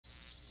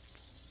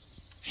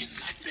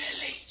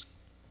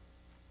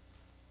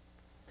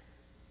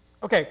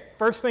Okay,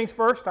 first things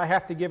first, I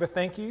have to give a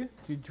thank you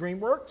to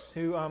DreamWorks,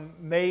 who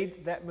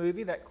made that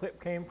movie. That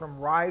clip came from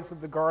Rise of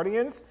the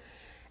Guardians.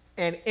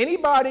 And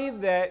anybody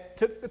that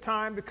took the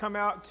time to come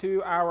out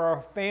to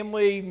our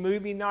family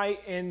movie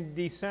night in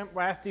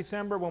last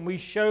December when we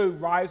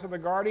showed Rise of the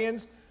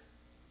Guardians,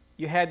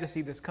 you had to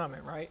see this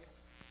coming, right?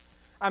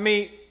 I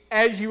mean,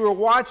 as you were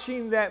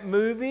watching that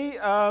movie,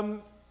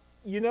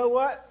 you know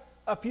what?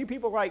 A few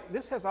people were like,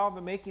 this has all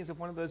the makings of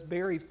one of those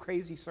Barry's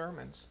crazy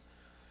sermons.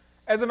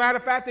 As a matter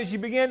of fact, as you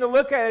begin to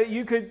look at it,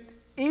 you could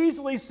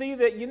easily see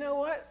that, you know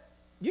what?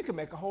 You could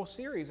make a whole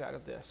series out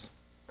of this.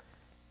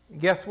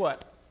 And guess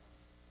what?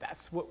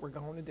 That's what we're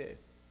going to do.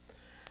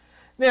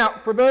 Now,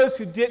 for those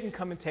who didn't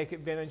come and take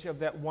advantage of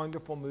that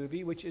wonderful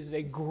movie, which is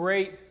a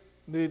great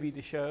movie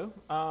to show,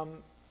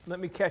 let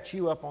me catch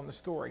you up on the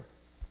story.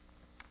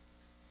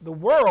 The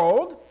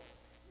world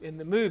in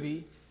the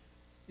movie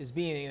is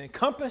being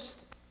encompassed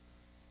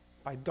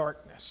by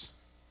darkness.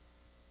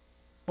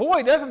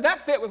 Boy, doesn't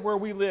that fit with where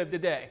we live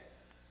today.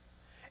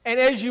 And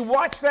as you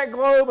watch that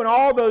globe and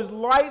all those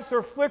lights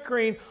are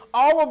flickering,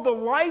 all of the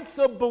lights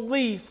of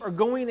belief are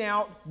going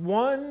out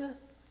one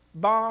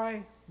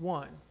by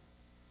one.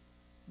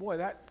 Boy,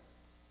 that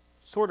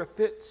sort of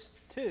fits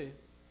too.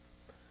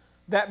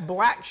 That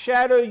black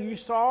shadow you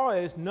saw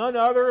is none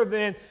other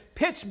than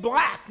Pitch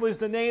Black was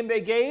the name they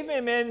gave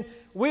him, and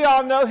we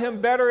all know him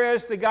better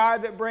as the guy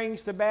that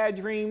brings the bad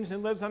dreams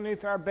and lives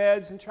underneath our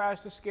beds and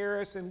tries to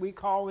scare us, and we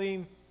call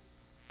him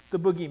the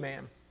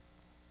boogeyman.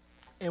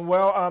 And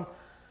well,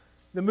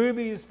 the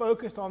movie is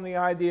focused on the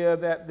idea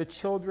that the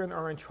children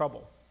are in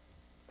trouble.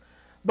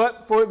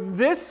 But for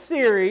this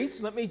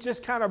series, let me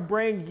just kind of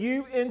bring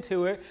you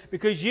into it,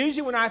 because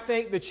usually when I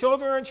think the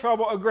children are in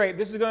trouble, oh great,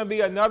 this is going to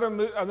be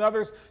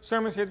another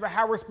sermon series about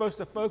how we're supposed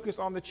to focus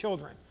on the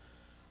children.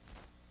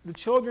 The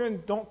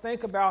children, don't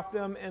think about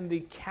them in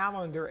the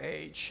calendar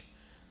age.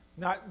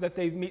 Not that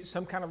they meet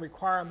some kind of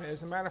requirement.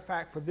 As a matter of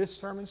fact, for this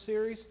sermon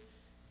series,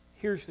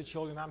 here's the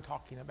children I'm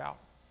talking about.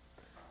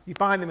 You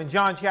find them in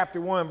John chapter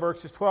 1,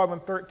 verses 12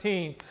 and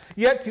 13.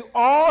 Yet to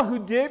all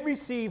who did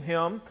receive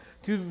him,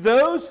 to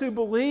those who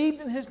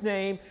believed in his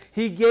name,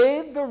 he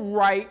gave the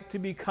right to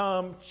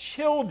become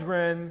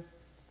children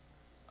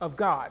of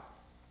God.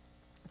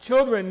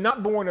 Children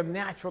not born of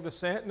natural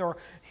descent, nor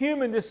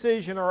human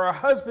decision, or a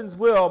husband's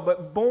will,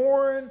 but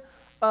born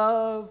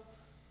of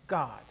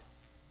God.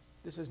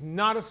 This is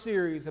not a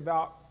series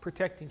about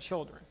protecting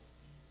children.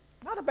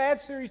 Not a bad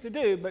series to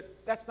do, but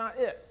that's not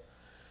it.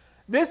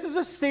 This is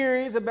a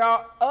series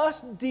about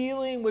us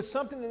dealing with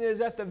something that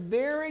is at the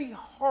very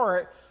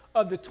heart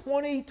of the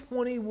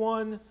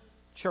 2021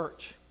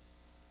 church.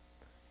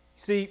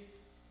 See,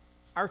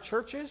 our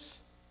churches,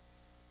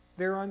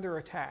 they're under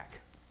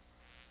attack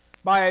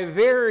by a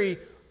very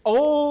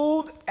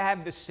old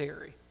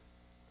adversary.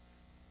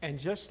 And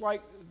just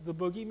like the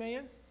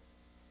boogeyman,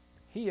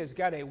 he has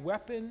got a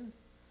weapon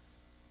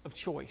of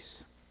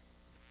choice.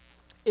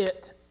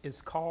 It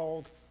is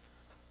called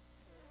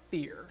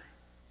fear.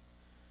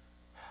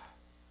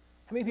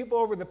 How many people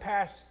over the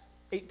past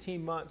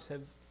 18 months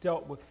have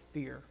dealt with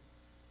fear?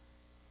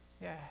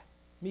 Yeah,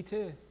 me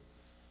too.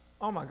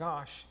 Oh my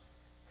gosh.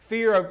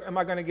 Fear of, am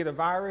I going to get a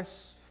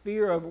virus?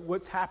 Fear of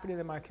what's happening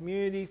in my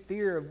community.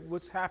 Fear of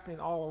what's happening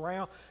all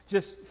around.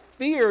 Just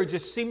fear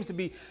just seems to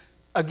be,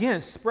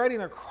 again,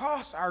 spreading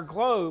across our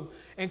globe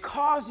and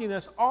causing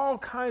us all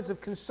kinds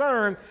of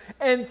concern.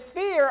 And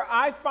fear,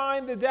 I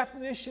find the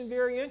definition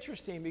very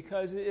interesting,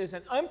 because it is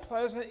an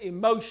unpleasant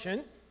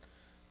emotion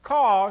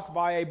caused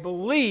by a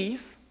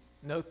belief,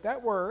 note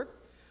that word,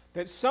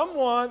 that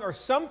someone or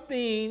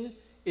something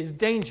is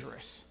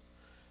dangerous,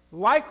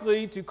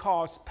 likely to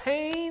cause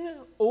pain,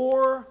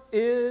 or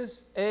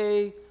is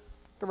a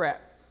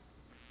threat.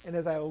 And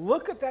as I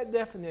look at that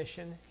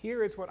definition,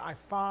 here is what I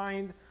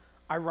find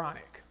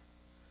ironic.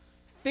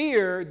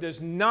 Fear does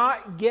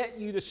not get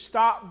you to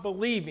stop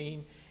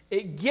believing.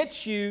 It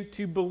gets you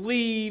to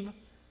believe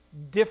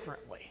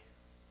differently.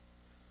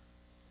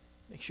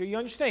 Make sure you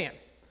understand.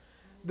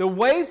 The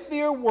way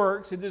fear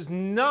works, it does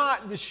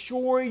not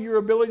destroy your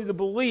ability to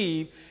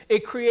believe.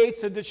 It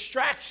creates a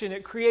distraction.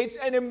 It creates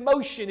an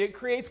emotion. It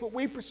creates what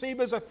we perceive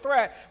as a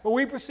threat, what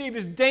we perceive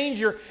as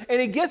danger,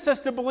 and it gets us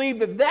to believe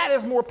that that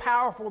is more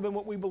powerful than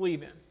what we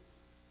believe in.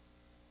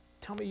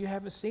 Tell me you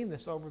haven't seen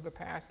this over the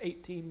past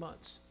 18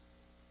 months.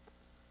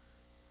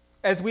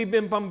 As we've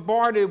been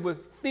bombarded with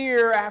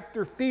fear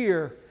after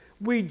fear,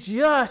 we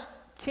just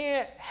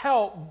can't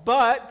help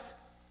but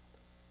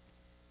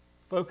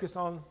focus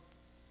on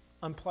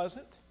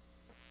unpleasant,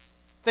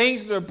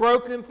 things that are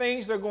broken,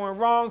 things that are going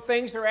wrong,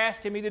 things they're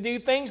asking me to do,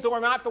 things that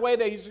are not the way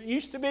they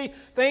used to be,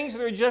 things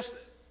that are just,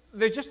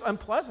 they're just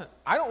unpleasant.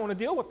 I don't want to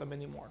deal with them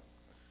anymore.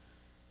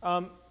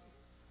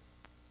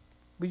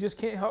 We just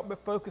can't help but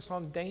focus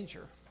on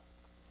danger.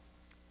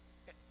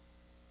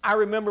 I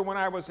remember when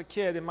I was a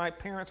kid and my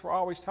parents were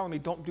always telling me,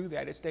 don't do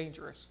that, it's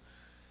dangerous.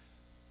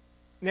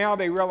 Now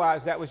they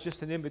realize that was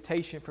just an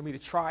invitation for me to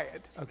try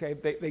it. Okay,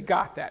 they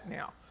got that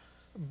now.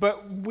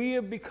 But we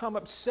have become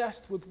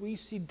obsessed with, we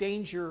see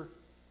danger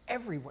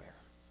everywhere.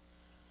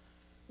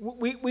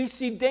 We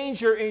see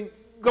danger in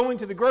going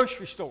to the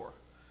grocery store.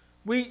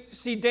 We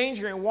see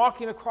danger in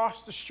walking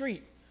across the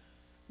street.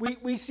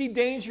 We see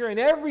danger in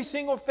every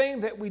single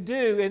thing that we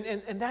do,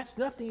 and that's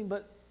nothing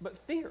but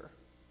fear.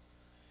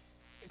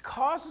 It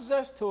causes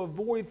us to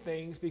avoid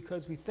things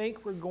because we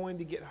think we're going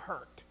to get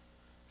hurt.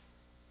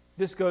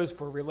 This goes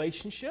for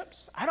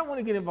relationships. I don't want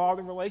to get involved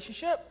in a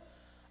relationship.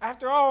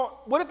 After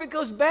all, what if it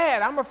goes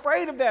bad? I'm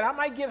afraid of that. I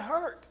might get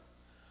hurt.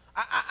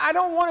 I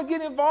don't want to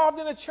get involved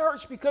in a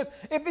church because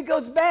if it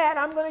goes bad,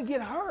 I'm going to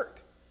get hurt.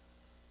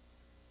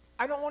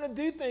 I don't want to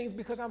do things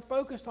because I'm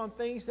focused on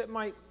things that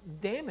might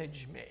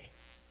damage me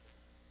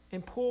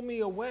and pull me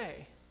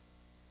away.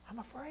 I'm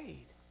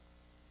afraid.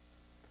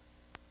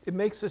 It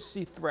makes us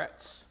see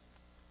threats.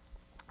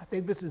 I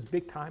think this is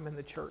big time in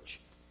the church.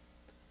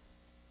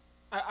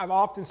 I've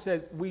often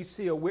said we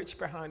see a witch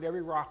behind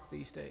every rock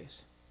these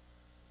days.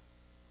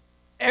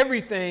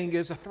 Everything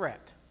is a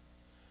threat.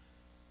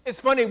 It's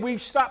funny,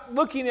 we've stopped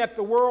looking at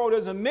the world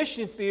as a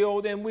mission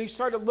field and we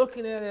started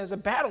looking at it as a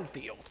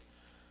battlefield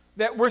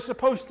that we're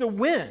supposed to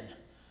win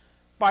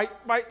by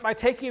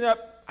taking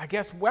up, I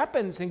guess,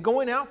 weapons and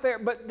going out there.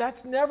 But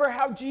that's never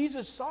how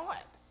Jesus saw it.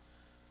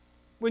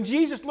 When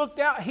Jesus looked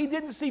out, he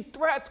didn't see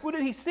threats. What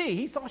did he see?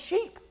 He saw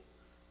sheep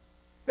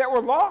that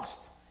were lost.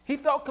 He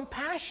felt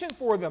compassion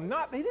for them.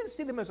 He didn't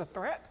see them as a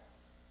threat.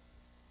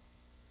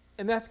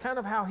 And that's kind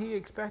of how he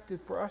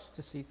expected for us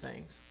to see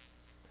things.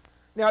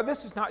 Now,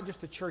 this is not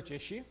just a church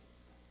issue.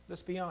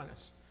 Let's be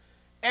honest.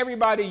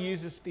 Everybody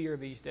uses fear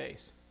these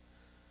days.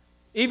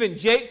 Even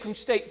Jake from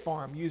State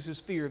Farm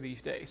uses fear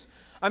these days.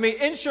 I mean,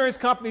 insurance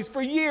companies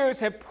for years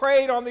have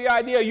preyed on the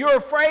idea, you're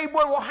afraid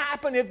what will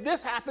happen if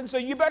this happens, so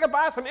you better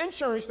buy some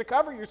insurance to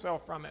cover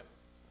yourself from it.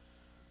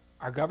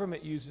 Our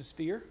government uses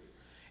fear.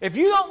 If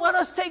you don't let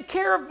us take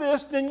care of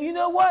this, then you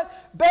know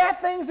what? Bad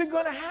things are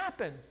going to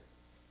happen.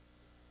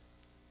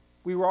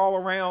 We were all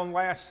around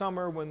last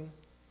summer when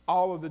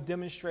all of the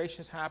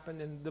demonstrations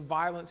happened and the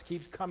violence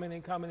keeps coming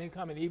and coming and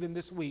coming. Even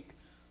this week,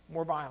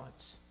 more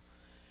violence.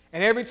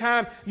 And every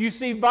time you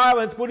see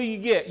violence, what do?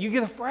 You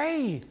get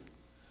afraid.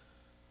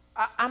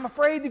 I'm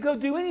afraid to go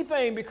do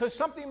anything because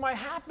something might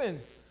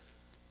happen.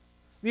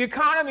 The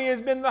economy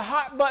has been the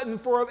hot button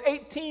for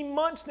 18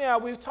 months now.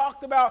 We've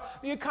talked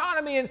about the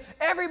economy and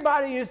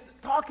everybody is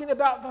talking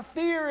about the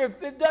fear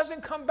if it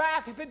doesn't come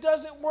back, if it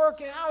doesn't work,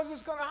 and how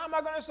am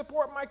I going to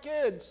support my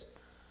kids?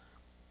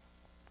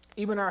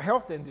 Even our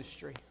health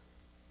industry.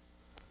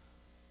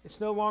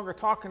 It's no longer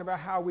talking about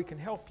how we can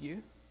help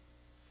you.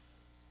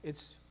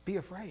 It's be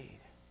afraid.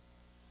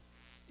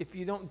 If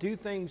you don't do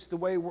things the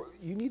way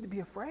you need to be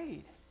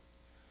afraid.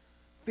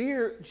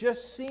 Fear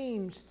just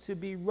seems to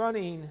be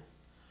running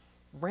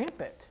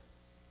rampant.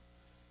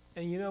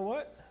 And you know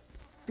what?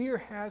 Fear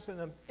has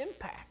an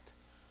impact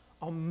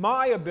on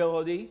my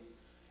ability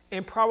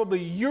and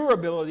probably your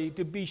ability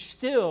to be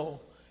still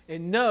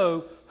and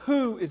know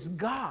who is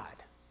God.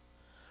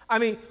 I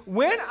mean,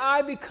 when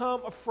I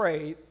become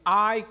afraid,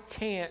 I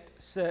can't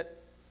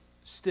sit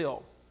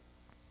still.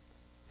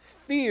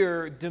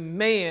 Fear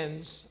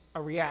demands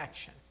a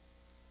reaction.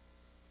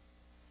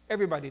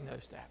 Everybody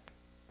knows that.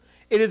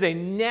 It is a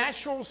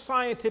natural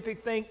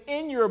scientific thing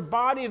in your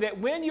body that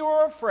when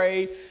you're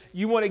afraid,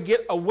 you want to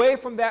get away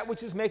from that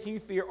which is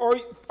making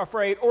you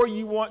afraid, or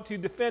you want to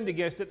defend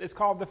against it. It's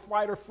called the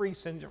flight or flee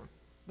syndrome.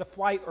 The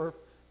flight or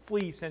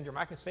flee syndrome.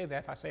 I can say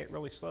that if I say it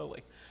really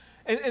slowly.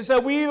 And so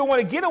we either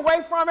want to get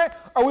away from it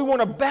or we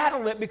want to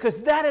battle it because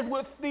that is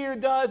what fear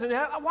does. And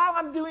while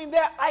I'm doing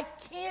that, I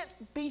can't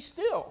be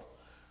still.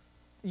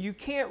 You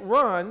can't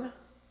run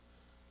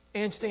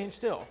and stand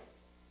still.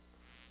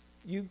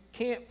 You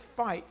can't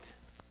fight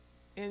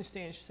and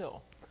stand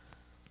still.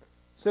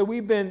 So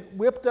we've been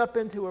whipped up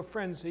into a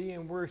frenzy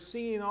and we're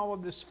seeing all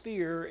of this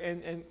fear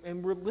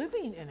and we're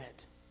living in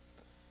it.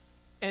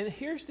 And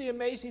here's the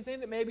amazing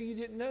thing that maybe you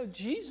didn't know.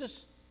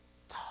 Jesus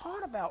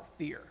taught about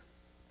fear.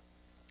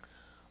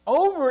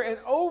 Over and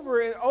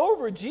over and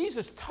over,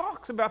 Jesus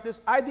talks about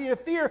this idea of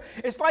fear.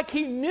 It's like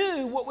he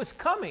knew what was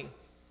coming.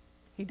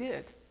 He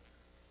did.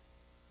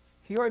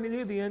 He already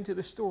knew the end to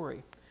the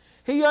story.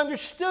 He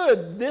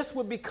understood this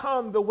would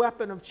become the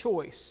weapon of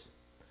choice.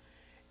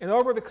 And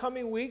over the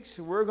coming weeks,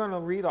 we're going to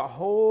read a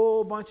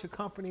whole bunch of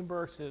comforting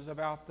verses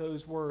about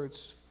those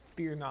words,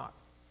 fear not.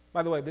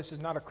 By the way, this is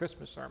not a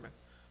Christmas sermon.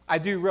 I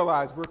do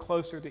realize we're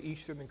closer to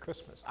Easter than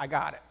Christmas. I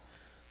got it.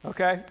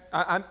 Okay?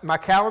 My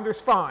calendar's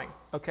fine.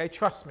 Okay?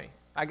 Trust me.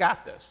 I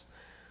got this.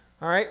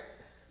 All right?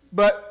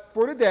 But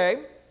for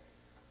today,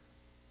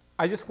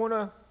 I just want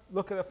to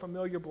look at a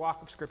familiar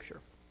block of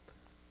Scripture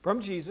from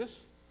Jesus.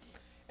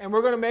 And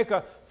we're going to make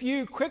a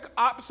few quick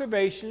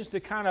observations to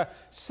kind of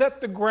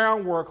set the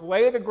groundwork,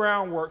 lay the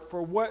groundwork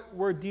for what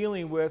we're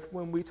dealing with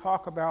when we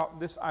talk about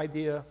this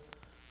idea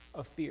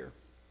of fear.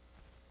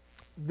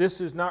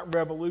 This is not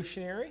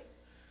revolutionary.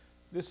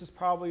 This is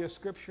probably a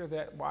scripture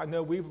that, well, I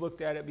know we've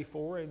looked at it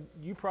before, and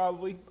you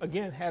probably,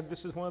 again,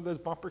 this is one of those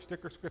bumper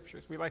sticker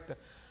scriptures. We like to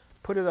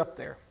put it up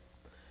there.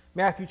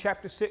 Matthew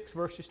chapter 6,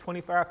 verses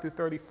 25 through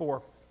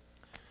 34.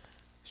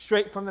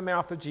 straight from the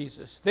mouth of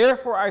Jesus.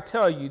 Therefore, I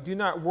tell you, do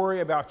not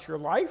worry about your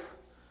life,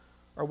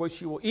 or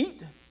what you will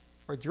eat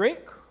or drink,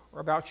 or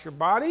about your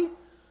body,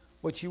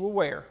 what you will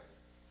wear.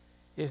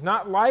 Is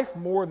not life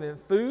more than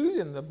food,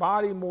 and the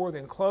body more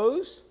than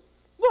clothes?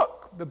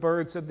 Look, the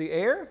birds of the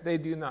air, they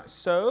do not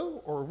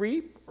sow or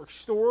reap or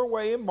store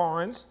away in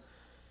barns,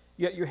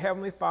 yet your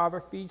heavenly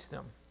Father feeds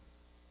them.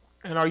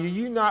 And are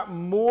you not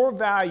more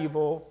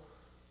valuable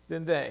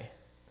than they?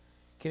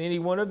 Can any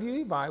one of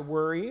you, by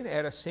worrying,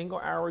 add a single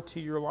hour to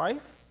your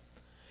life?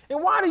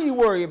 And why do you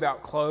worry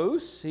about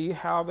clothes? See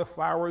how the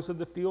flowers of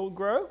the field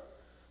grow?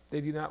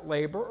 They do not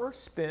labor or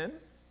spin.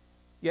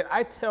 Yet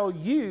I tell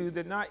you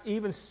that not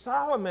even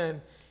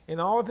Solomon in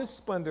all of his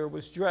splendor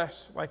was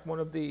dressed like one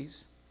of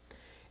these.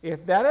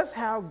 If that is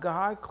how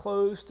God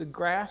clothes the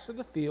grass of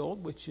the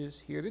field, which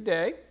is here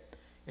today,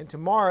 and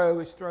tomorrow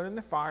is thrown in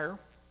the fire,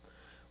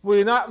 will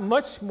he not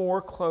much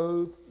more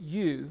clothe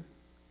you,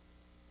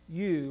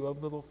 you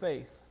of little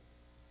faith?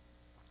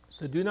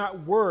 So do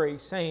not worry,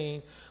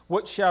 saying,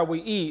 what shall we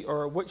eat,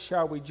 or what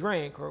shall we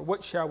drink, or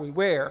what shall we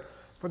wear?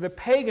 For the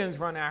pagans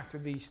run after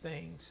these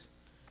things.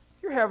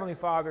 Your heavenly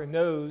Father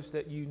knows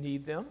that you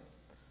need them.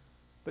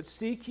 But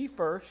seek ye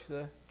first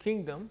the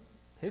kingdom,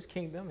 his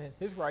kingdom and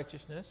his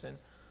righteousness, and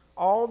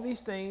all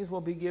these things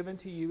will be given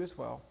to you as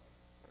well.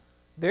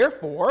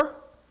 Therefore,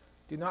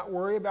 do not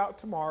worry about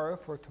tomorrow,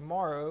 for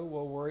tomorrow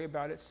will worry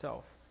about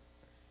itself.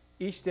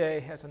 Each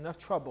day has enough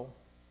trouble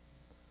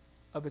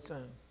of its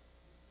own.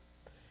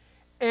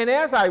 And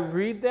as I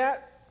read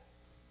that,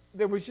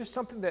 there was just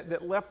something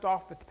that leapt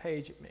off the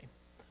page at me.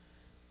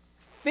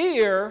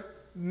 Fear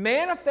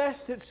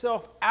manifests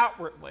itself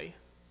outwardly,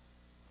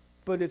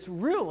 but it's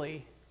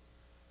really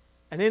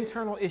an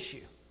internal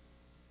issue.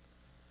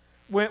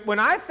 When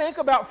I think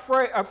about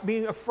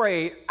being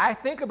afraid, I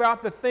think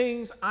about the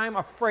things I'm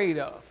afraid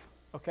of.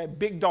 Okay,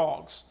 big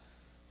dogs.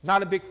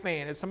 Not a big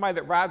fan. As somebody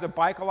that rides a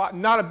bike a lot,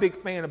 not a big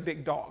fan of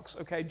big dogs.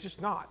 Okay, just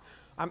not.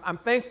 I'm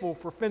thankful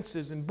for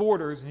fences and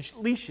borders and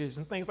leashes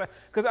and things like that,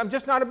 because I'm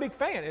just not a big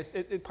fan.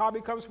 It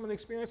probably comes from an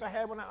experience I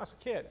had when I was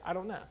a kid. I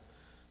don't know.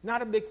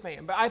 Not a big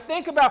fan. But I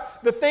think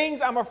about the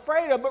things I'm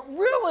afraid of, but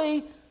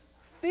really,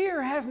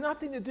 fear has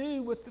nothing to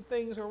do with the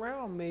things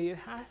around me. It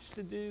has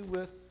to do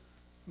with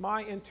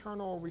my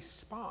internal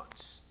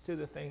response to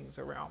the things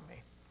around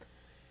me.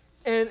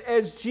 And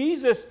as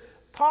Jesus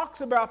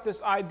talks about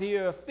this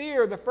idea of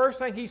fear, the first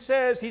thing he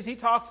says is he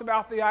talks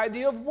about the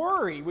idea of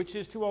worry, which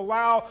is to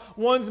allow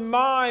one's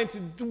mind to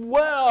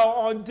dwell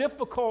on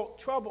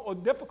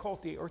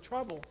difficulty or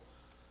trouble.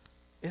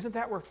 Isn't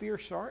that where fear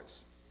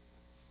starts?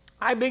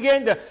 I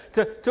begin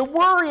to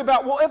worry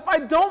about, well, if I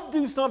don't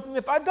do something,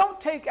 if I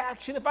don't take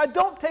action, if I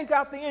don't take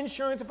out the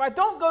insurance, if I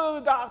don't go to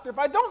the doctor, if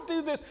I don't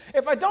do this,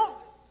 if I don't,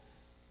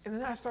 and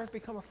then I start to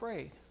become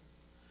afraid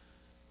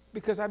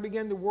because I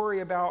begin to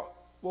worry about,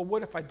 well,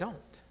 what if I don't?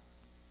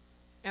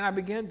 And I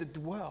begin to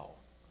dwell.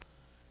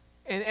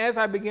 And as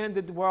I begin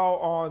to dwell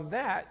on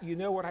that, you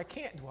know what I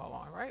can't dwell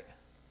on, right?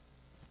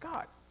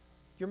 God.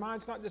 Your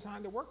mind's not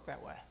designed to work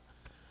that way.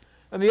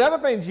 And the other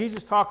thing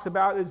Jesus talks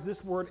about is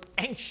this word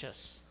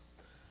anxious.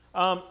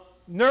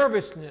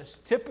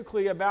 Nervousness,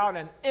 typically about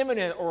an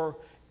imminent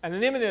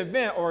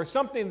event or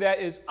something that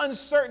is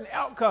uncertain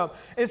outcome.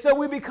 And so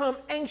we become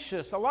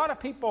anxious. A lot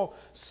of people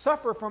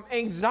suffer from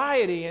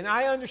anxiety, and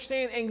I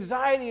understand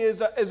anxiety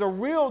is a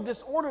real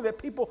disorder that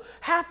people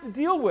have to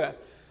deal with.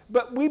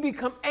 But we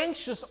become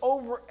anxious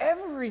over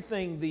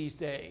everything these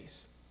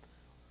days.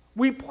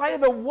 We play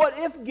the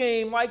what-if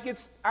game like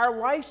it's our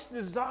life's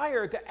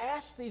desire to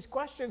ask these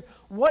questions.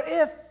 What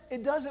if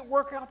it doesn't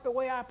work out the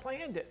way I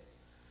planned it?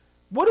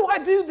 What do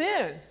I do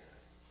then?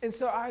 And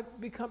so I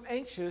become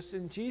anxious,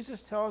 and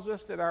Jesus tells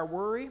us that our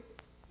worry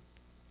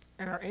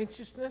and our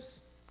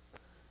anxiousness,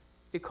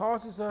 it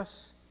causes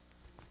us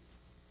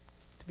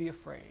to be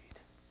afraid.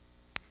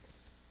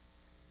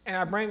 And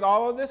I bring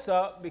all of this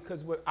up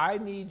because what I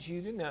need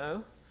you to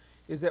know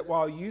is that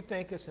while you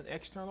think it's an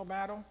external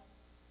battle,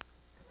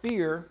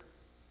 fear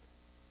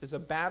is a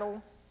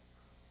battle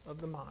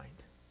of the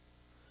mind.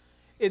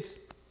 It's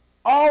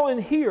all in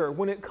here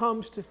when it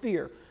comes to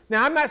fear.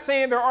 Now, I'm not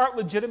saying there aren't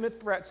legitimate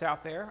threats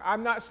out there.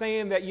 I'm not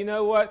saying that, you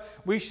know what,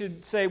 we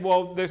should say,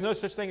 well, there's no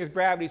such thing as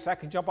gravity, so I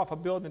can jump off a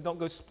building and don't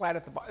go splat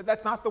at the bottom.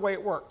 That's not the way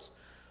it works.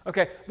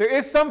 Okay, there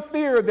is some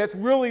fear that's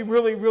really,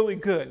 really, really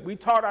good. We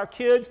taught our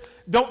kids,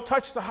 don't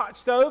touch the hot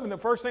stove, and the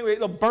first thing,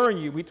 it'll burn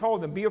you. We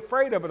told them, be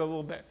afraid of it a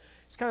little bit.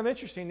 It's kind of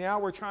interesting. Now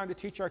we're trying to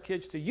teach our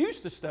kids to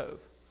use the stove.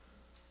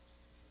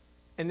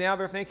 And now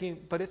they're thinking,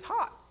 but it's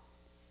hot.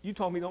 You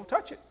told me don't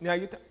touch it. Now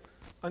you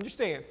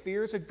understand,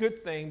 fear is a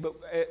good thing but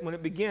when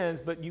it begins,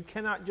 but you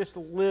cannot just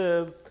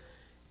live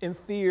in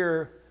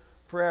fear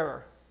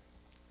forever.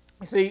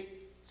 You see,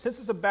 since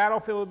it's a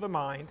battlefield of the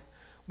mind,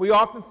 we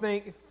often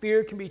think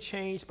fear can be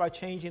changed by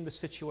changing the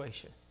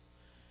situation.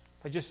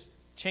 If I just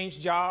change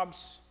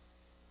jobs,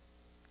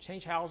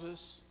 change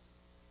houses,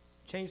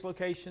 change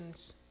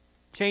locations,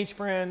 change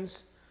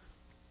friends,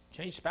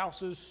 change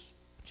spouses,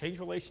 change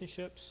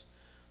relationships,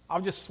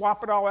 I'll just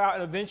swap it all out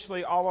and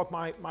eventually all of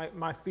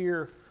my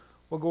fear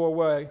will go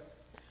away.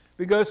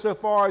 We go so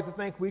far as to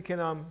think we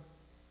can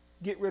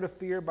get rid of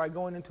fear by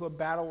going into a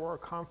battle or a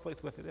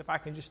conflict with it. If I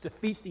can just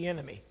defeat the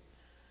enemy,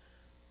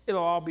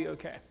 it'll all be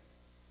okay.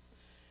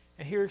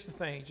 And here's the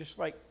thing, just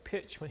like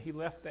Pitch when he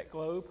left that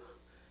globe,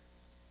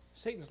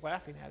 Satan's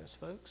laughing at us,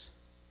 folks.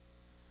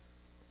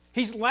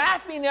 He's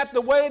laughing at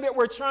the way that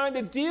we're trying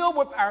to deal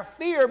with our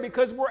fear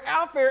because we're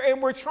out there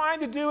and we're trying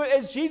to do it,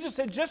 as Jesus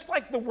said, just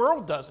like the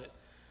world does it.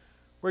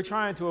 We're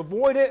trying to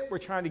avoid it. We're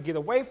trying to get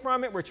away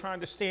from it. We're trying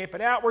to stamp it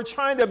out. We're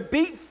trying to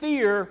beat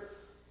fear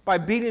by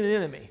beating an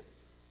enemy.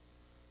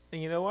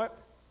 And you know what?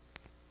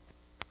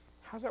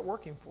 How's that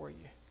working for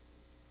you?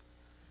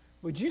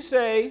 Would you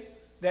say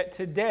that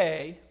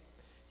today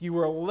you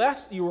were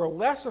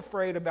less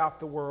afraid about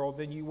the world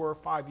than you were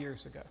 5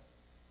 years ago?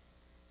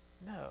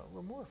 No,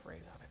 we're more afraid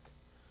of it.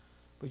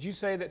 Would you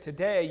say that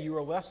today you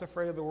are less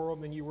afraid of the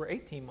world than you were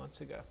 18 months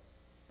ago?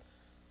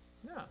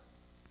 No.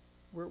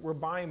 We're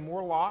buying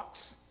more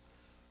locks,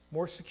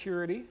 more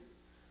security,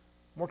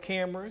 more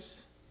cameras,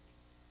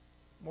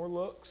 more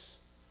looks.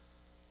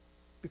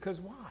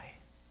 Because why?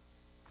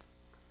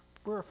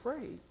 We're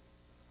afraid.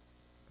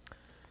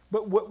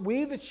 But what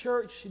we, the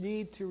church,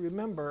 need to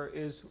remember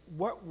is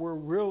what we're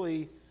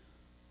really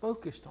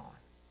focused on.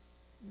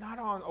 Not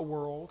on a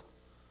world,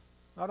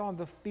 not on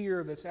the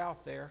fear that's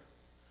out there.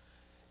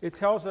 It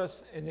tells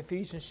us in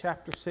Ephesians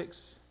chapter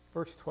 6,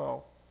 verse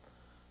 12,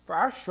 "For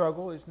our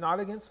struggle is not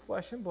against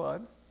flesh and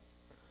blood,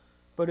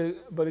 but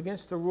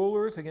against the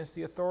rulers, against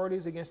the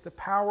authorities, against the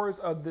powers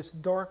of this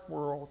dark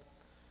world,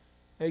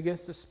 and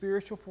against the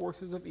spiritual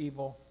forces of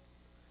evil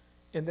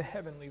in the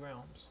heavenly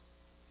realms."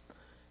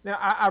 Now,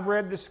 I've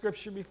read this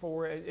scripture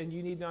before, and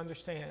you need to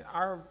understand,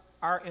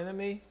 our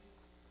enemy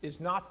is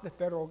not the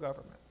federal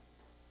government.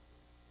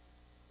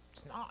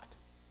 It's not.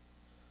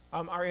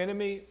 Our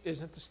enemy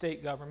isn't the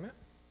state government.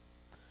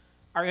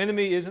 Our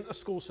enemy isn't a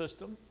school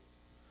system.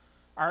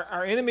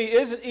 Our enemy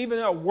isn't even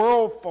a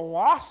world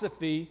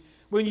philosophy.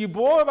 When you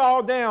boil it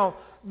all down,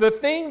 the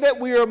thing that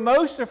we are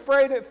most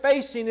afraid of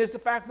facing is the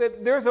fact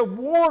that there's a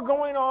war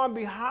going on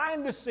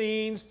behind the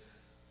scenes,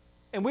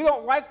 and we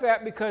don't like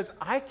that because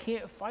I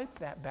can't fight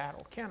that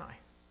battle, can I?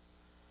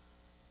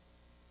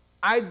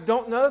 I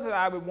don't know that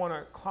I would want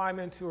to climb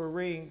into a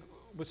ring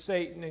with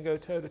Satan and go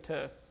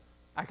toe-to-toe.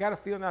 I got a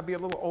feeling I'd be a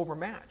little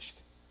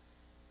overmatched.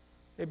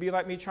 It'd be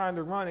like me trying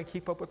to run and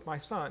keep up with my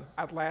son.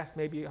 I'd last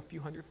maybe a few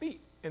hundred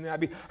feet, and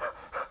then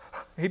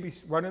he'd be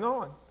running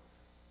on.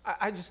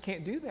 I just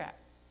can't do that.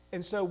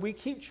 And so we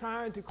keep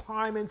trying to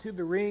climb into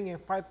the ring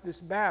and fight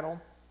this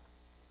battle.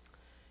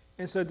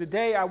 And so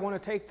today I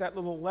want to take that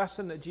little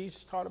lesson that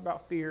Jesus taught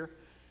about fear,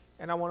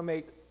 and I want to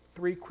make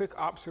 3 quick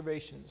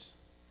observations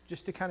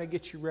just to kind of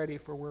get you ready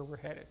for where we're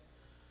headed.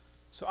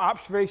 So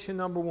observation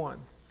number 1,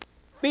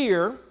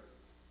 fear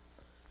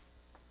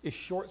is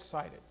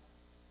short-sighted.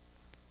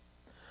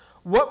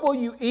 What will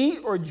you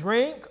eat or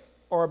drink,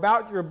 or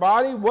about your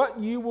body, what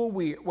you will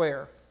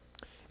wear?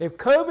 If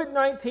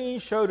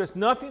COVID-19 showed us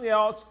nothing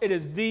else, it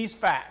is these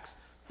facts.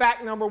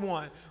 Fact number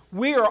 1,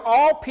 we are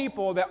all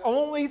people that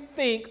only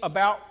think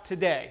about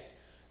today.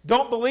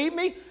 Don't believe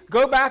me?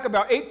 Go back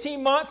about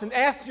 18 months and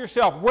ask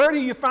yourself, where do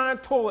you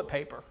find toilet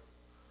paper?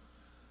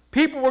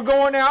 People were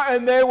going out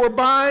and they were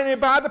buying it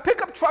by the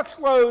pickup truck's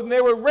load, and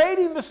they were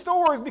raiding the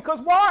stores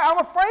because why? I'm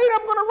afraid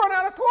I'm going to run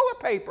out of toilet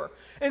paper.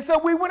 And so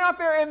we went out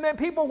there and then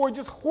people were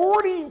just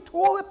hoarding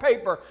toilet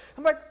paper.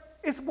 I'm like,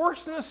 it's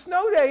worse than a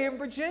snow day in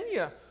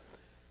Virginia.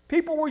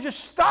 People were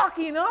just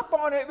stocking up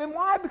on it. And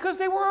why? Because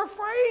they were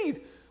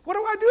afraid. What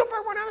do I do if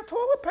I run out of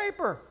toilet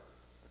paper?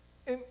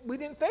 And we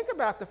didn't think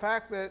about the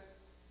fact that,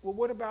 well,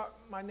 what about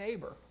my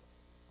neighbor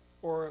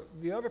or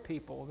the other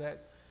people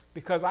that,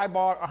 because I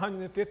bought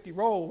 150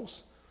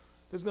 rolls,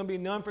 there's going to be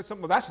none for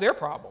some. Well, that's their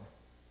problem.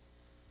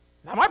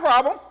 Not my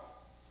problem.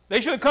 They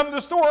should have come to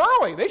the store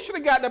early. They should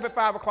have gotten up at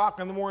 5 o'clock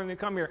in the morning and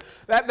come here.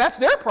 That's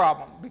their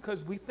problem,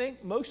 because we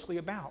think mostly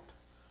about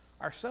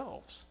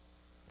ourselves.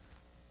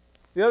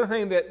 The other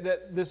thing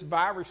that this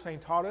virus thing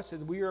taught us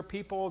is we are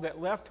people that,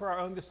 left to our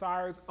own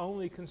desires,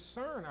 only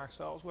concern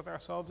ourselves with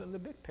ourselves in the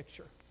big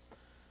picture.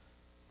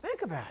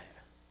 Think about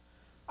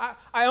it.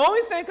 I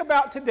only think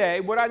about today,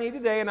 what I need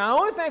today, and I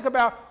only think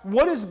about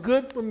what is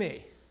good for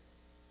me,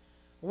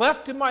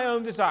 left to my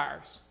own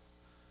desires.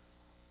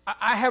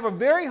 I have a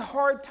very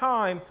hard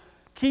time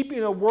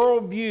keeping a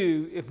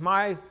worldview if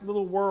my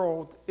little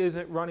world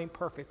isn't running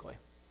perfectly.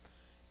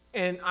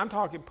 And I'm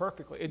talking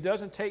perfectly. It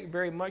doesn't take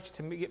very much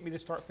to get me to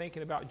start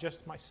thinking about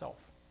just myself.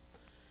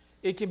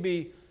 It can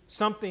be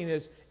something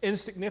as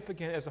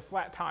insignificant as a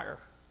flat tire.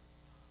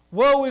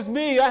 Woe is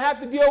me, I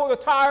have to deal with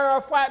a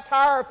flat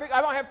tire.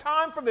 I don't have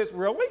time for this.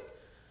 Really?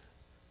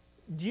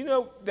 Do you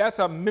know that's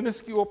a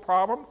minuscule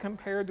problem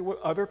compared to what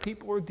other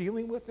people are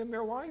dealing with in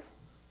their life?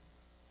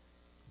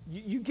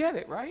 You get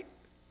it, right?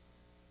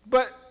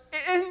 But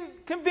it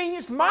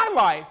inconvenienced my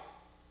life.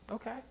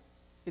 Okay,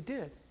 it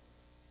did.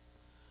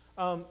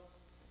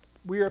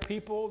 We are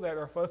people that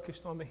are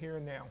focused on the here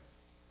and now.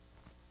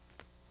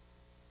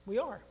 We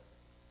are.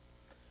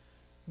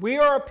 We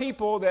are a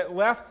people that,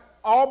 left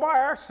all by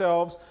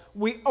ourselves,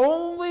 we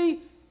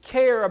only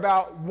care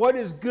about what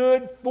is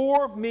good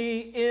for me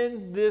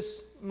in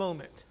this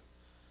moment.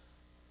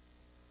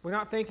 We're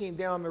not thinking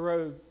down the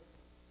road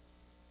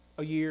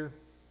a year,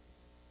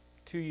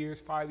 2 years,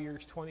 5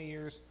 years, 20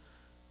 years.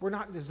 We're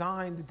not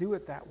designed to do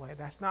it that way.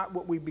 That's not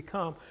what we've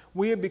become.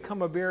 We have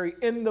become a very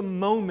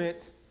in-the-moment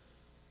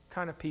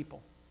kind of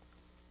people.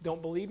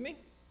 Don't believe me?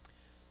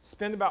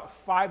 Spend about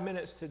 5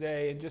 minutes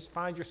today and just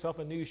find yourself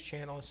a news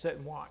channel and sit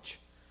and watch.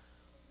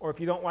 Or if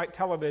you don't like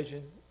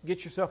television,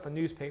 get yourself a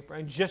newspaper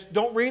and just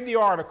don't read the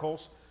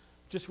articles,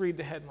 just read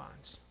the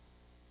headlines.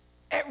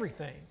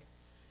 Everything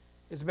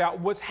is about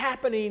what's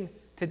happening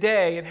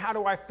today and how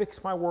do I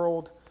fix my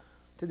world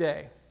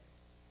today.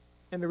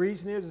 And the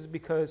reason is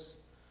because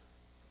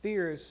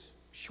fear is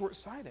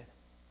short-sighted.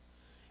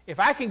 If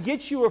I can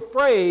get you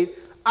afraid,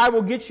 I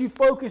will get you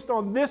focused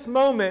on this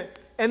moment,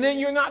 and then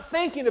you're not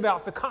thinking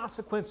about the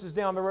consequences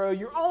down the road.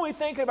 You're only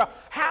thinking about,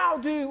 how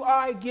do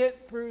I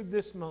get through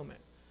this moment?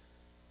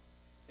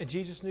 And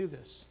Jesus knew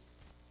this.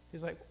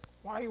 He's like,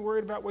 why are you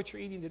worried about what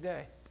you're eating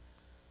today?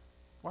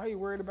 Why are you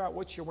worried about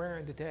what you're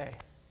wearing today?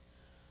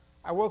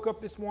 I woke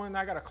up this morning,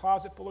 I got a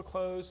closet full of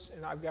clothes,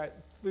 and I've got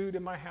food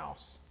in my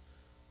house.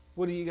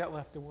 What do you got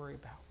left to worry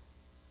about?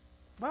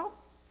 Well,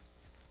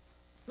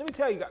 let me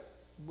tell you,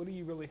 what do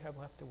you really have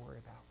left to worry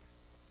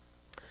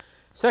about?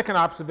 Second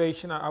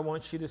observation I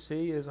want you to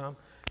see is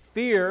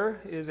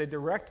fear is a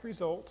direct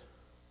result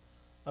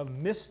of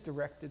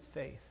misdirected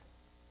faith.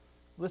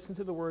 Listen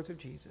to the words of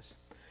Jesus.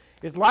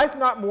 Is life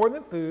not more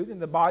than food,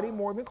 and the body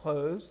more than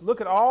clothes?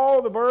 Look at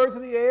all the birds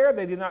of the air.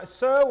 They do not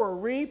sow or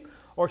reap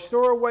or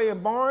store away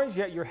in barns,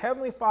 yet your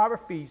heavenly Father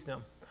feeds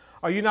them.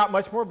 Are you not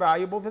much more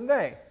valuable than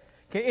they?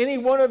 Can any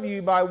one of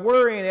you, by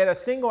worrying, add a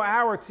single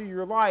hour to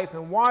your life?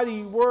 And why do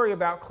you worry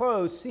about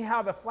clothes? See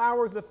how the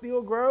flowers of the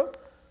field grow?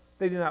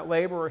 They do not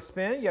labor or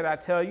spin. Yet I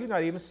tell you,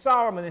 not even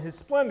Solomon in his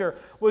splendor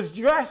was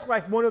dressed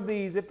like one of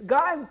these. If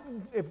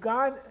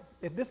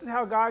this is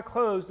how God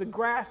clothes the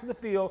grass of the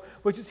field,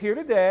 which is here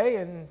today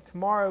and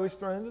tomorrow is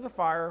thrown into the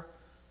fire,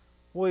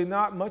 will he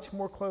not much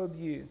more clothe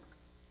you,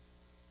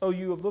 O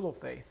you of little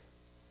faith?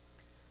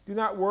 Do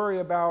not worry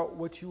about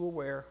what you will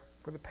wear,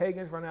 for the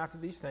pagans run after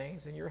these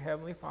things, and your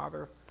heavenly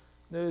Father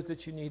knows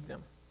that you need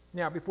them.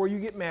 Now, before you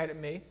get mad at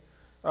me,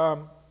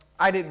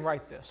 I didn't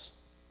write this.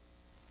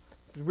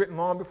 It was written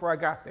long before I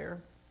got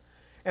there.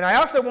 And I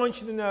also want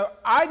you to know,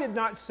 I did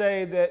not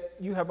say that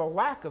you have a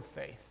lack of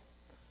faith.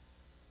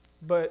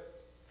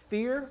 But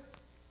fear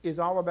is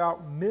all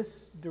about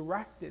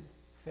misdirected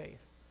faith.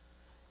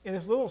 In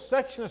this little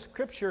section of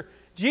Scripture,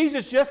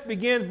 Jesus just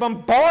begins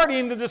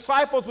bombarding the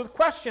disciples with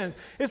questions.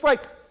 It's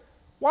like,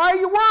 why are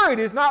you worried?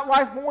 Is not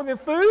life more than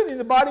food and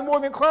the body more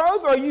than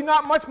clothes? Are you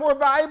not much more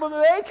valuable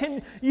today?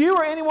 Can you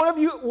or any one of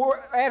you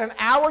add an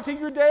hour to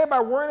your day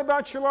by worrying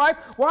about your life?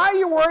 Why are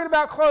you worried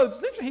about clothes?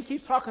 Essentially, he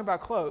keeps talking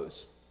about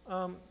clothes,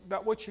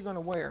 about what you're going to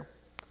wear.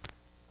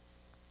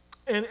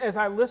 And as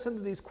I listen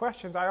to these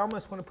questions, I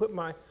almost want to put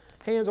my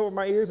hands over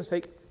my ears and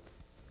say,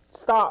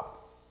 stop.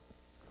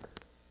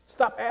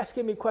 Stop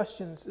asking me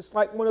questions. It's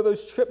like one of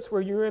those trips where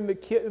you're in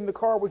the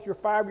car with your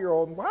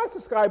 5-year-old. And why is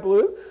the sky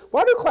blue?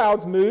 Why do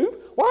clouds move?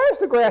 Why is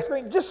the grass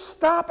green? Just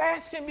stop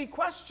asking me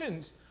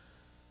questions.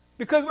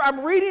 Because I'm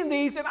reading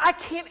these and I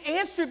can't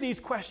answer these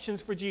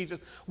questions for Jesus.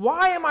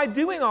 Why am I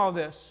doing all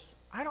this?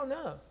 I don't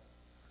know.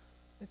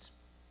 It's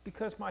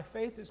because my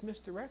faith is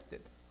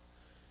misdirected.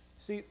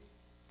 See,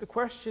 the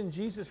question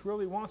Jesus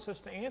really wants us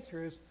to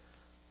answer is,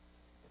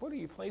 what are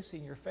you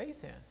placing your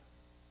faith in?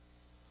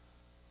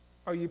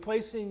 Are you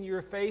placing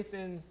your faith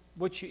in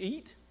what you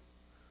eat,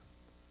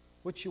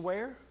 what you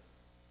wear,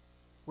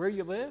 where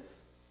you live,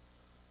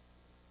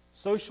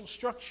 social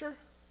structure?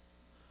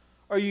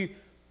 Are you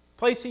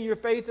placing your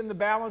faith in the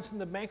balance in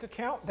the bank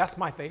account? That's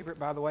my favorite,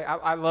 by the way.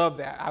 I love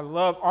that. I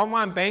love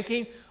online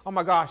banking. Oh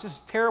my gosh, this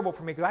is terrible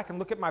for me because I can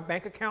look at my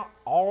bank account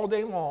all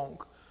day long.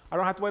 I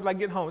don't have to wait till I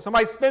get home.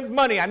 Somebody spends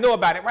money, I know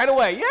about it right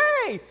away.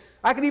 Yay!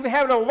 I can even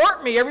have it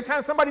alert me every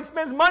time somebody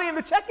spends money in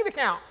the checking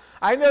account.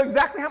 I know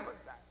exactly how much.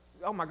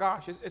 Oh my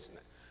gosh,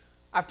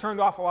 I've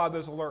turned off a lot of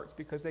those alerts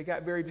because they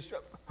got very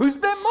distracted. Who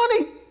spent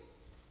money?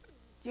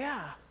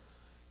 Yeah,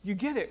 you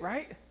get it,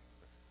 right?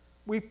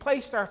 We've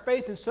placed our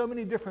faith in so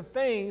many different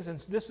things,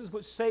 and this is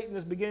what Satan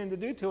is beginning to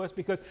do to us,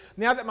 because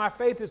now that my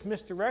faith is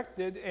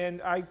misdirected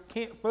and I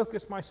can't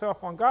focus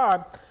myself on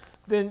God,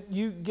 then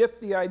you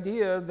get the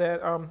idea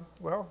that,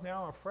 well,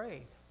 now I'm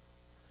afraid.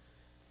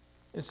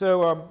 And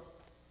so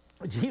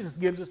Jesus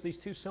gives us these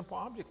two simple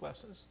object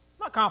lessons.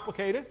 Not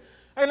complicated.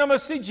 And I'm going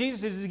to see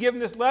Jesus is giving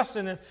this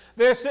lesson, and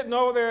they're sitting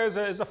over there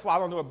as a flock. I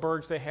don't know what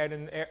birds they had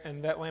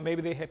in that land.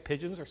 Maybe they had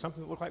pigeons or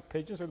something that looked like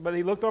pigeons. But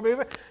he looked over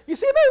there and said, you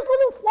see those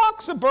little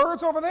flocks of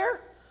birds over there?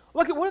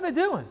 Look at what are they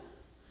doing?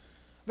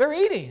 They're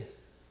eating.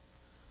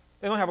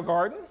 They don't have a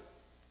garden.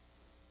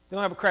 They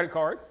don't have a credit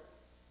card.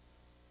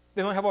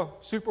 They don't have a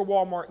super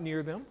Walmart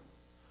near them.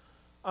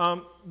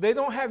 They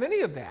don't have any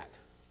of that.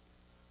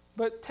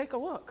 But take a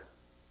look.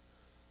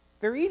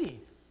 They're eating.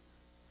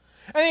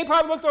 And he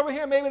probably looked over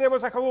here, maybe there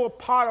was like a little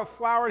pot of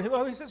flour.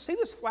 And he said, see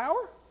this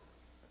flour?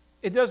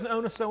 It doesn't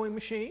own a sewing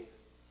machine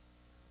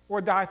or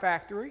a dye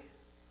factory.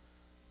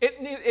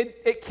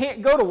 It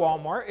can't go to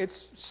Walmart.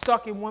 It's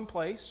stuck in one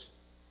place.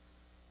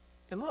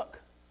 And look,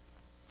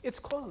 it's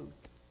clothed.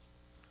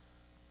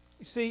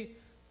 You see,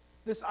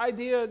 this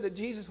idea that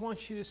Jesus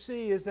wants you to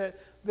see is that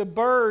the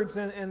birds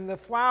and the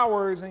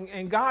flowers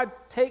and God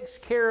takes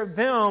care of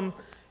them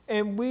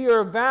and we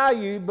are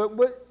valued. But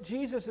what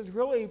Jesus is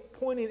really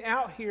pointing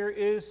out here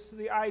is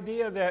the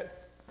idea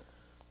that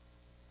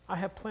I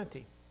have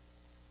plenty.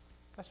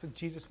 That's what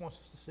Jesus wants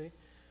us to see.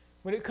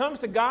 When it comes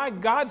to God,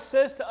 God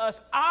says to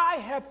us, I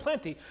have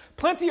plenty.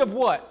 Plenty of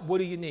what? What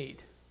do you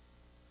need?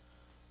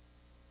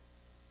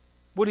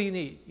 What do you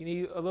need? You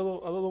need a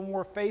little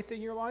more faith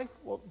in your life?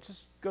 Well,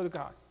 just go to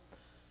God.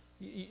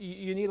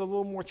 You need a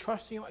little more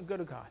trust in your life? Go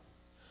to God.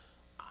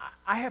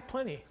 I have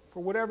plenty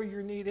for whatever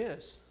your need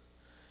is.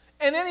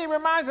 And then he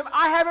reminds them,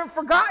 I haven't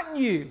forgotten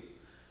you.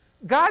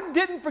 God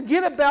didn't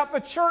forget about the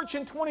church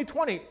in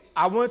 2020.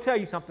 I want to tell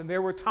you something.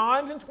 There were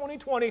times in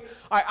 2020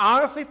 I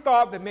honestly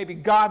thought that maybe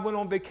God went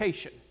on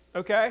vacation,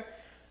 okay?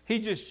 He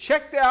just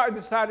checked out and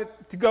decided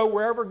to go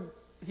wherever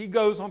he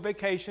goes on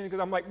vacation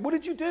because I'm like, what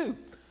did you do?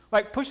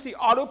 Like push the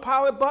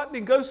autopilot button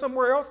and go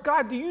somewhere else?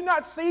 God, do you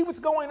not see what's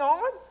going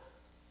on?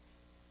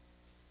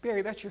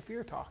 Barry, that's your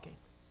fear talking.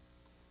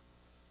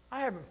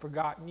 I haven't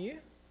forgotten you.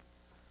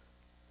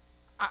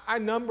 I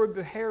numbered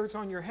the hairs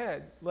on your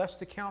head. Less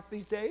to count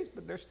these days,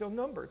 but they're still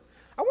numbered.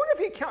 I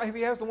wonder if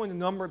he has the one to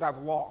number that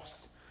I've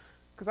lost.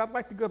 Because I'd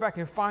like to go back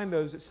and find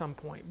those at some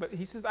point. But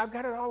he says, I've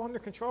got it all under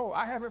control.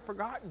 I haven't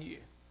forgotten you.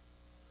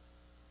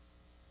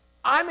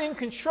 I'm in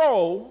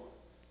control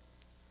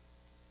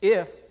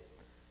if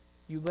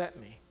you let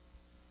me.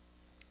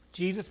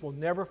 Jesus will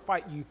never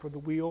fight you for the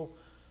wheel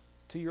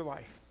to your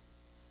life.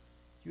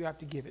 You have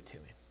to give it to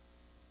him.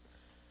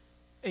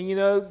 And you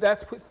know,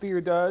 that's what fear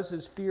does,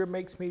 is fear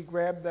makes me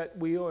grab that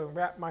wheel and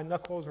wrap my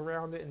knuckles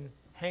around it and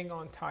hang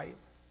on tight.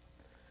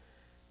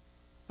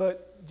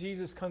 But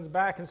Jesus comes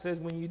back and says,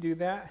 when you do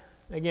that,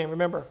 again,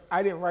 remember,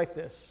 I didn't write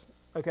this,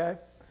 okay?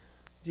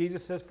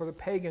 Jesus says, for the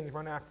pagans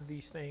run after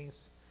these things,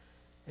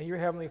 and your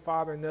heavenly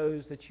Father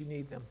knows that you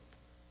need them.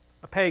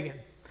 A pagan,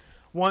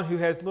 one who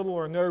has little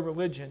or no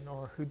religion,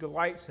 or who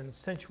delights in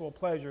sensual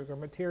pleasures or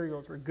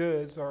materials or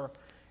goods or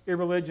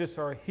irreligious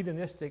or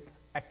hedonistic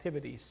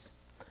activities.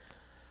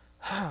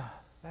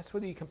 That's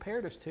what he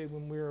compared us to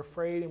when we were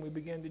afraid and we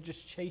began to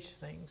just chase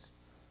things.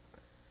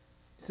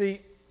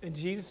 See, in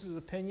Jesus'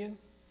 opinion,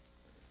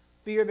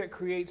 fear that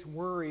creates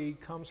worry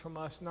comes from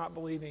us not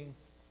believing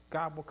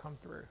God will come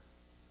through.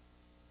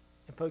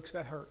 And folks,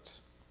 that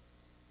hurts.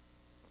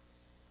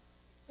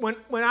 When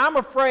I'm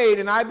afraid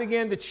and I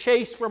begin to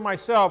chase for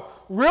myself,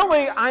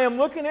 really I am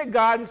looking at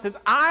God and says,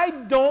 I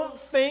don't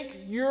think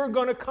you're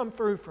going to come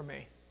through for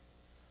me.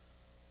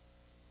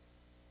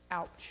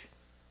 Ouch.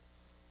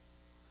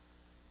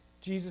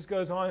 Jesus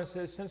goes on and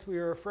says, since we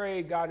are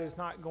afraid God is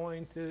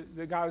going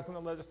to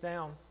let us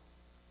down,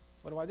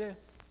 what do?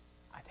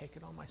 I take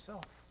it on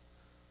myself.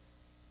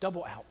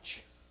 Double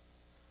ouch.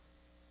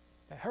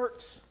 That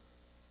hurts.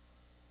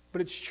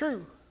 But it's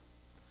true.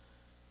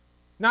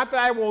 Not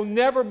that I will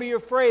never be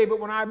afraid, but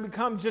when I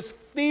become just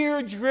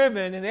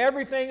fear-driven and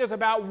everything is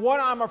about what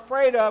I'm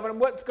afraid of and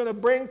what's going to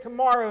bring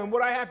tomorrow and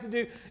what I have to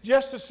do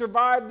just to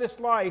survive this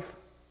life,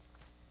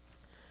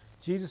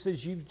 Jesus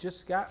says, you've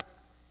just got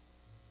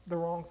the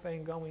wrong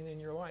thing going in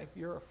your life.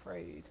 You're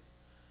afraid.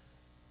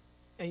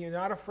 And you're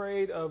not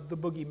afraid of the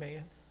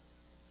boogeyman.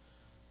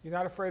 You're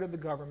not afraid of the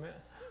government.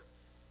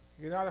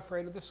 You're not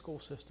afraid of the school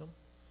system.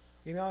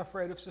 You're not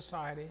afraid of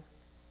society.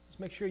 Let's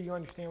make sure you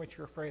understand what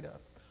you're afraid of.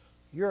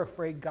 You're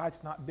afraid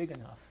God's not big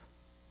enough.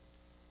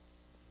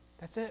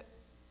 That's it.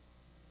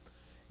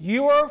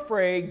 You are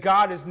afraid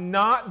God is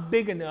not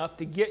big enough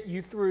to get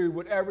you through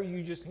whatever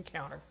you just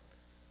encountered.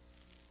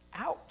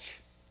 Ouch.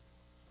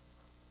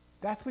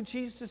 That's what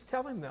Jesus is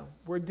telling them.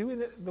 We're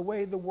doing it the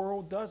way the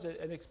world does it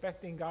and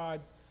expecting God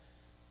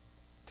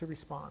to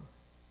respond.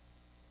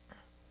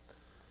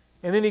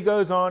 And then he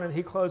goes on and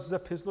he closes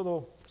up his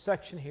little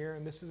section here,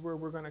 and this is where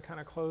we're going to kind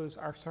of close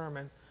our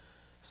sermon.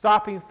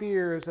 Stopping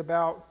fear is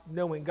about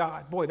knowing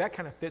God. Boy, that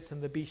kind of fits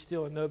in the be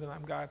still and know that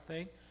I'm God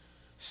thing.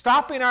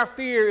 Stopping our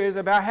fear is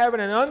about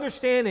having an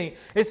understanding.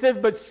 It says,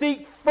 but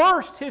seek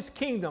first his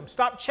kingdom.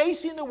 Stop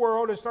chasing the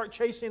world and start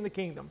chasing the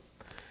kingdom.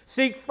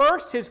 Seek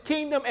first his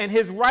kingdom and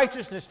his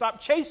righteousness.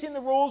 Stop chasing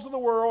the rules of the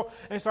world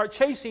and start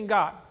chasing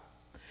God.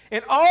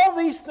 And all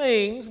these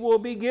things will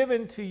be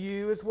given to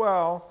you as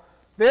well.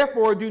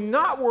 Therefore, do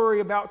not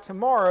worry about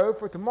tomorrow,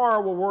 for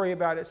tomorrow will worry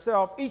about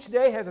itself. Each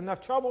day has enough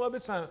trouble of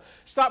its own.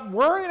 Stop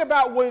worrying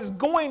about what is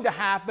going to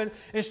happen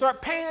and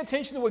start paying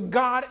attention to what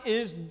God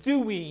is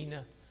doing.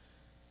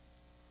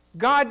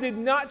 God did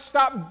not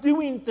stop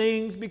doing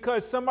things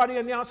because somebody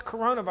announced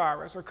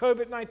coronavirus or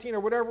COVID-19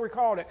 or whatever we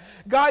called it.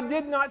 God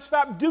did not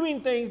stop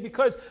doing things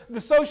because the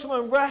social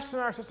unrest in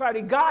our society.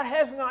 God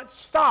has not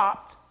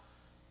stopped.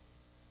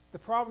 The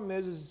problem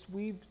is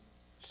we've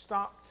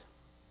stopped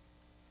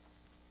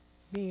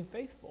being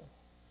faithful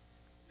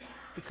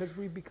because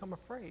we've become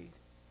afraid.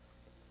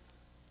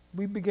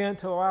 We began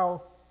to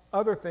allow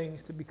other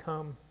things to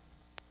become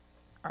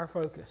our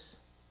focus.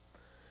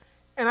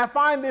 And I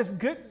find this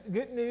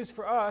good news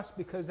for us,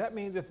 because that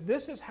means if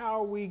this is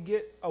how we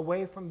get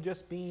away from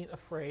just being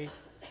afraid,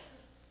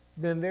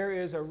 then there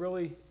is a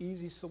really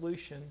easy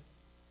solution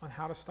on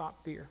how to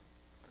stop fear.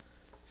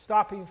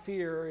 Stopping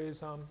fear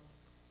is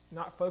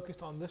not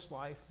focused on this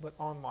life, but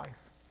on life.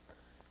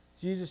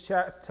 Jesus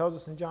tells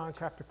us in John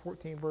chapter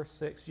 14, verse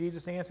 6,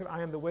 Jesus answered,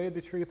 I am the way,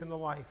 the truth, and the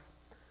life.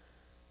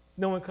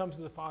 No one comes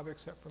to the Father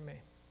except for me.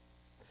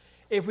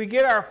 If we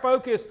get our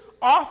focus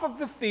off of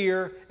the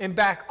fear and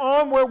back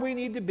on where we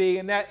need to be,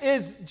 and that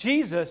is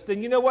Jesus,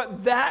 then you know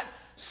what? That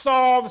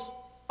solves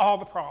all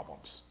the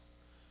problems.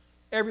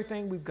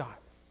 Everything we've got.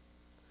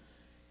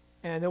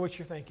 And I know what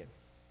you're thinking.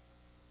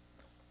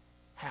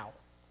 How?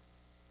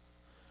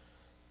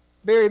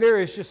 Barry, there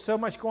is just so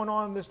much going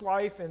on in this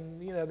life,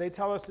 and they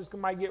tell us this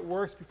might get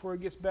worse before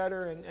it gets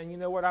better, and you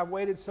know what? I've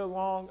waited so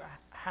long.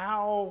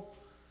 How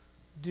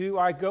do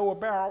I go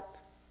about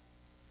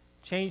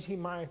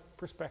changing my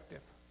perspective?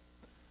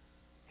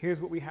 Here's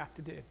what we have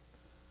to do.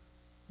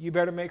 You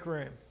better make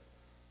room,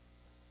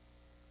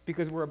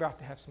 because we're about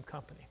to have some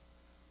company.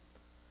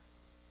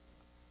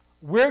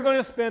 We're going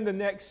to spend the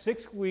next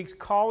 6 weeks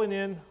calling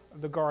in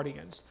the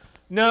guardians.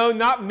 No,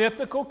 not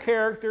mythical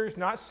characters,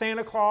 not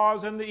Santa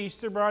Claus and the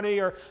Easter Bunny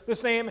or the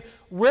same.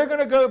 We're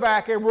going to go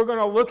back and we're going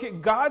to look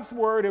at God's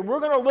Word, and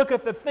we're going to look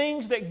at the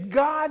things that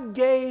God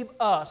gave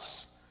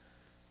us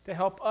to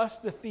help us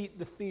defeat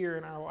the fear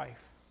in our life.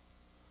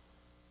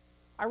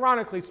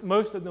 Ironically,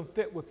 most of them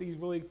fit with these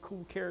really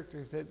cool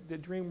characters that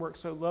DreamWorks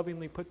so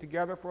lovingly put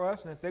together for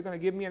us, and if they're going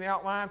to give me an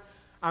outline,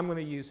 I'm going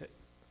to use it.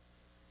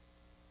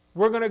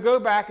 We're going to go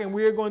back and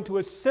we're going to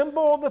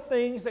assemble the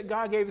things that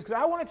God gave us.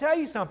 Because I want to tell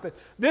you something.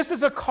 This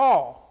is a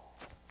call.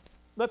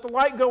 Let the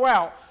light go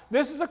out.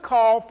 This is a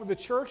call for the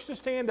church to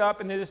stand up,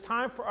 and it is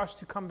time for us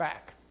to come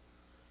back.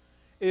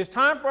 It is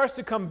time for us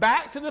to come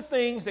back to the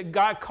things that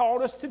God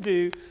called us to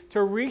do,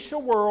 to reach a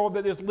world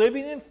that is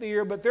living in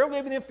fear, but they're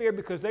living in fear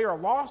because they are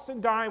lost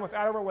and dying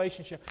without a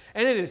relationship.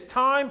 And it is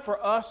time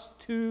for us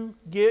to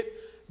get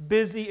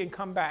busy and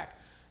come back.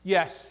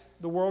 Yes,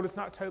 the world is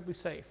not totally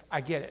safe.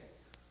 I get it.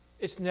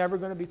 It's never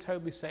going to be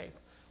totally safe.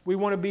 We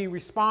want to be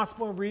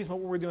responsible and reasonable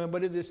what we're doing,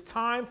 but it is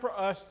time for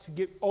us to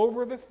get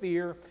over the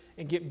fear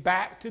and get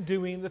back to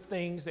doing the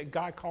things that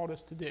God called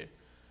us to do.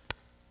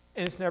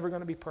 And it's never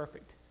going to be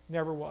perfect.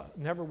 Never was.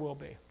 Never will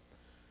be.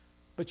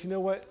 But you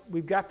know what?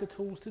 We've got the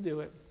tools to do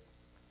it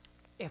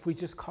if we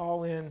just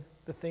call in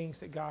the things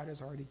that God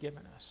has already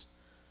given us.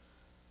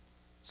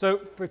 So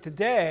for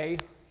today,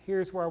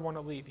 here's where I want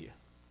to leave you.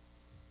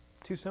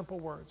 2 simple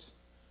words.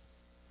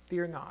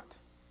 Fear not.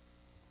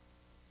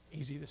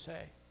 Easy to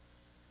say.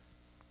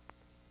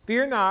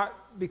 Fear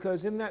not,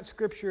 because in that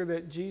scripture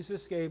that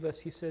Jesus gave us,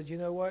 he said, you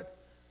know what?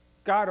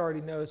 God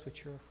already knows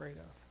what you're afraid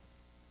of.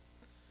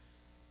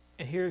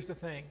 And here's the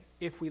thing.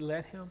 If we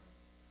let him,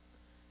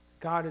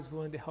 God is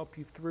willing to help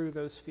you through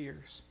those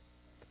fears.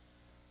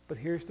 But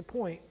here's the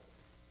point.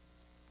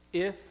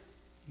 If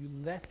you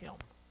let him,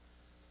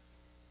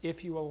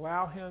 if you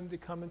allow him to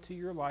come into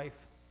your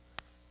life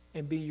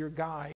and be your guide,